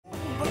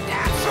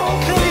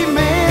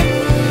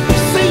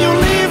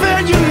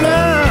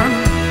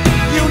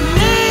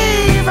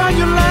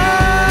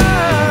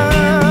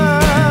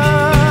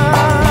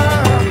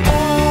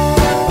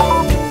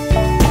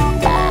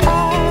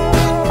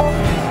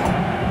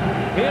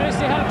Hier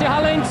ist die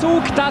Herti-Halle in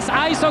Zug. Das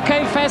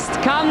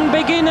Eishockeyfest kann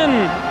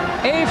beginnen.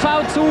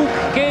 EV Zug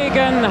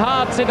gegen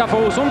HC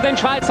Davos um den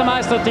Schweizer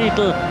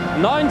Meistertitel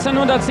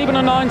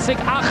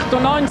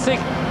 1997-98.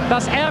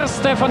 Das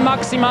erste von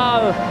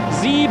maximal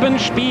 7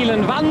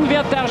 Spielen. Wann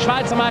wird der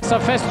Schweizer Meister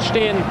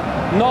feststehen?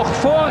 Noch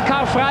vor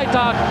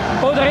Karfreitag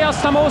oder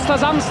erst am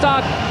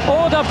Ostersamstag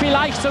oder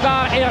vielleicht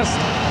sogar erst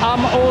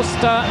am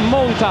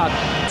Ostermontag.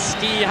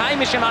 Die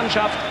heimische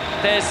Mannschaft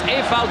des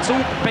EV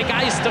Zug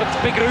begeistert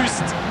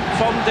begrüßt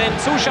von den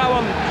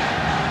Zuschauern.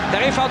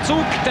 Der EV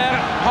Zug, der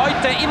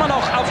heute immer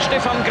noch auf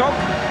Stefan Grock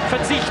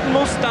verzichten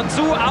muss,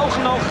 dazu auch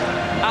noch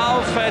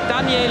auf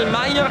Daniel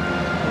Meyer.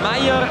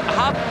 Meyer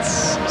hat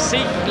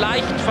sich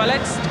leicht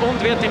verletzt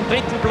und wird im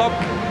dritten Block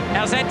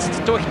ersetzt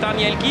durch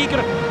Daniel Giger.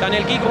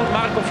 Daniel Giger und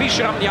Marco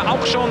Fischer haben ja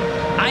auch schon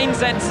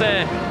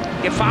Einsätze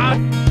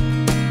gefahren.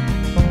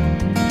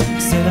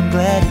 Said I'm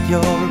glad you're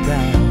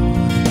around.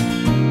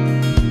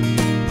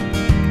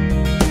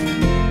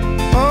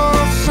 Oh,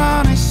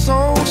 son, it's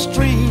so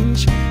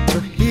strange to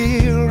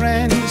hear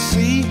and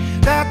see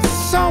that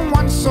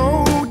someone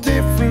so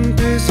different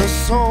is a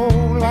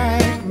soul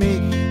like me.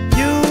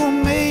 You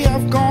may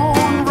have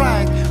gone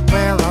right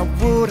where I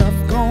would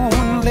have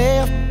gone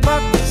left,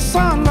 but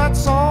son,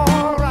 that's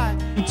all right.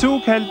 Im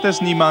Zug hält es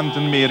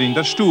niemanden mehr in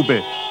der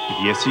Stube.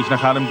 Wie es sich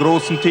nach einem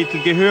großen Titel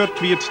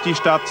gehört, wird die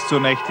Stadt zur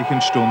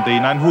nächtlichen Stunde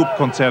in ein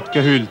Hubkonzert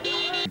gehüllt.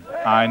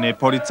 Eine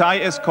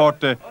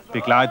Polizeieskorte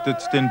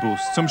begleitet den Bus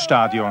zum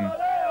Stadion.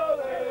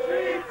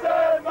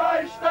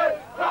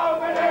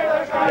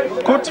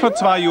 Kurz vor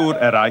 2 Uhr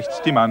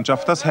erreicht die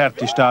Mannschaft das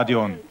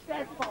Herti-Stadion.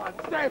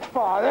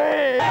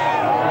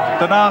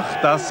 Danach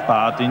das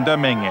Bad in der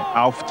Menge.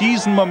 Auf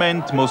diesen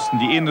Moment mussten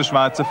die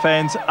Innerschweizer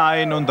Fans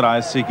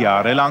 31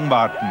 Jahre lang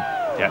warten.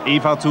 Der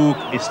EV-Zug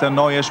ist der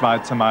neue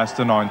Schweizer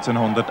Meister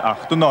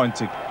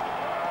 1998.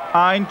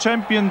 Ein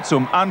Champion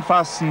zum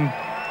Anfassen,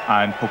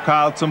 ein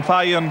Pokal zum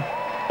Feiern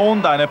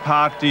und eine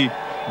Party,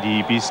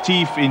 die bis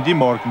tief in die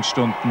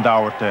Morgenstunden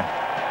dauerte.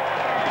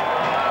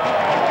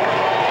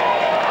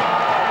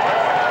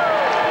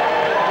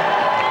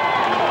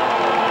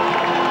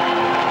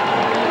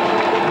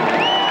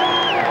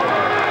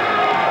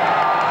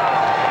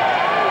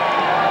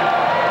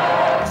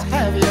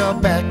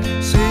 Back,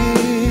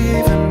 see,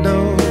 even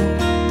though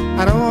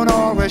I don't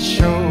always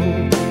show,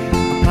 I'm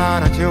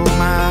proud that you're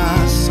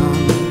my son.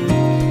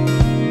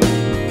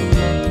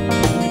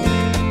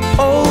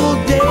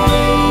 Old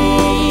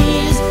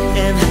days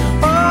and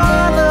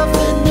all of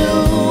the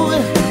new,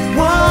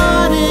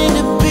 wanting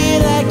to be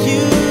like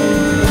you.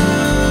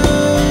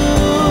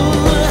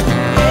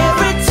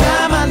 Every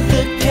time I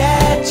look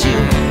at you,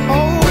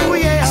 oh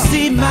yeah, I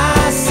see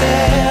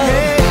myself.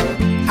 Hey,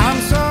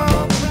 I'm so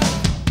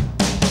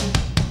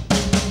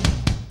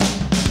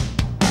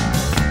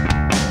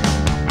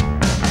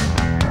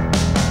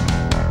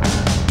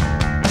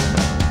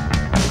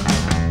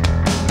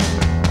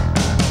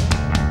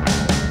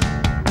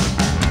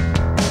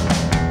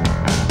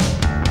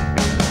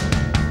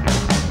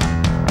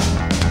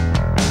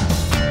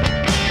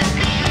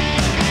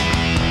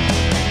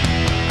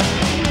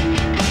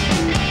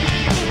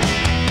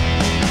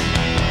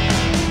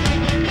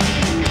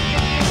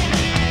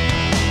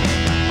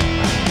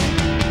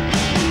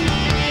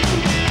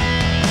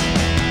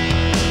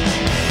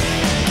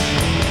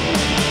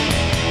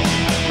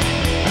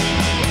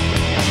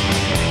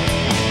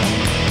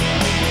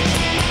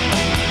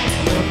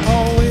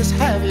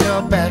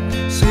back,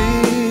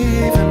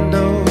 see, even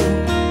though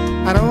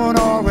I don't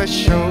always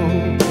show,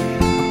 I'm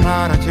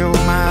proud that you're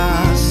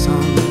my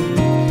son.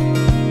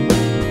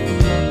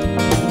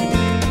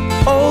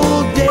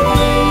 Old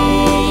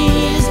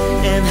days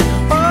and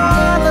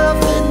all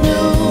of the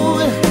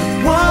new,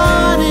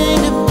 wanting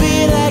to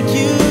be like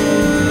you.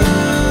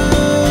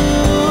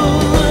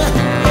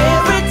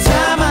 Every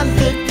time I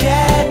look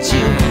at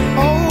you,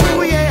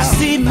 oh yeah, I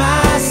see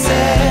myself.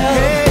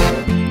 Hey,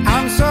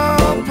 I'm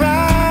so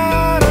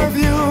proud of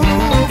you.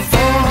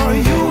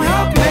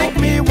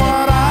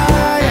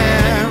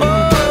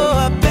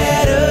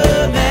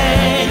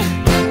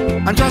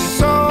 I'm just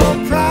so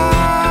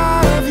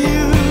proud of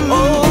you.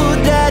 Oh,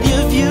 Dad,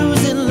 your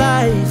views in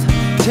life,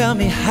 tell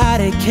me how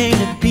they came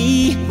to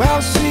be.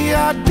 Well, see,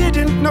 I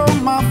didn't know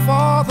my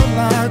father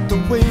like the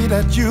way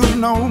that you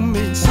know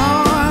me.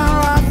 Son,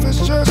 life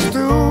is just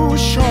too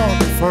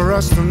short for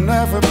us to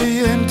never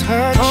be in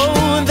touch.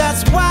 Oh,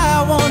 that's why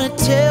I wanna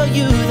tell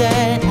you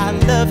that I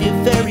love you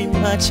very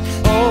much.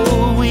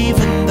 Oh,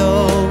 even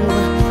though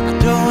I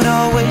don't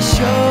always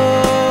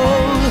show,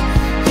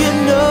 you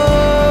know.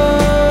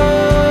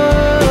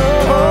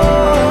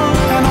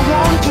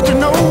 To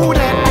know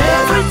that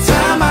every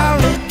time I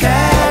look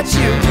at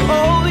you,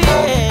 oh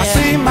yeah, I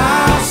see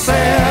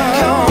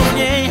myself,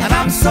 and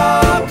I'm so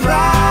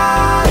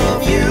proud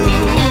of you.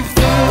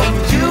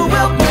 You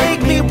will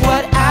make me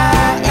what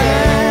I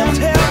am.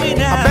 Tell me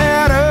now, a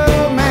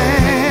better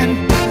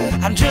man.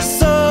 I'm just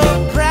so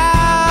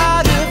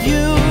proud of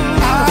you.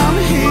 I'm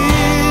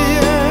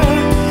here,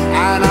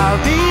 and I'll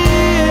be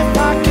if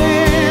I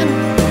can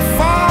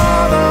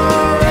follow.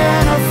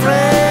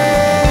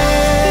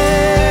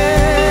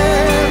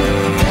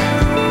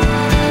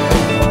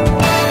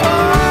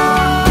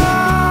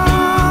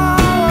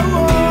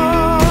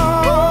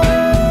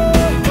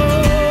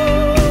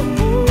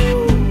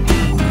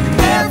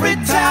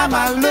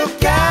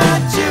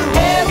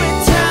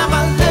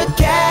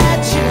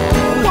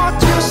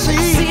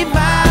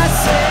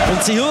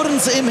 Sie hören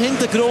es im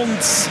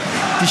Hintergrund.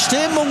 Die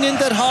Stimmung in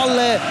der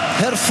Halle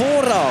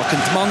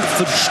hervorragend. Man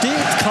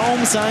versteht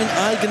kaum sein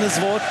eigenes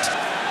Wort.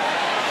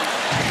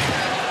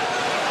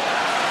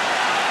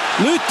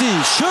 Lüthi,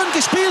 schön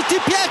gespielt, Di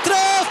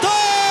Pietro, Tor!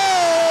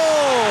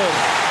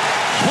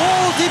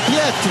 Paul Di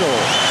Pietro,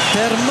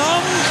 der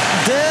Mann,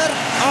 der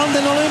an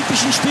den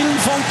Olympischen Spielen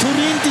von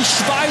Turin die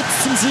Schweiz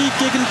zum Sieg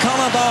gegen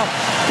Kanada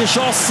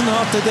geschossen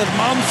hatte, der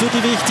Mann für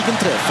die wichtigen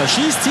Treffer.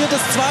 Schießt hier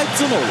das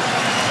 2:0.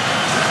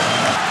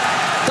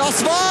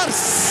 Das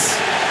war's.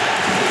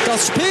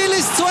 Das Spiel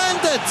ist zu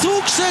Ende.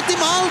 Zug steht im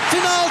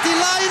Halbfinale. Die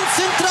Lions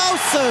sind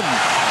draußen.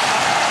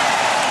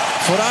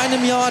 Vor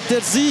einem Jahr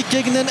der Sieg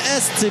gegen den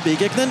SCB,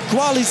 gegen den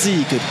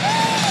Quali-Sieger.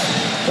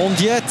 Und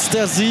jetzt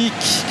der Sieg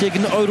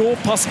gegen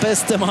Europas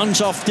beste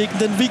Mannschaft, gegen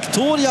den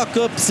Victoria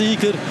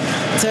Cup-Sieger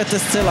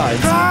ZSC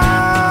Lions.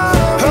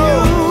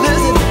 Oh,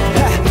 listen,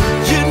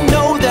 you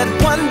know that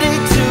one day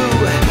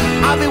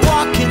too, I'll be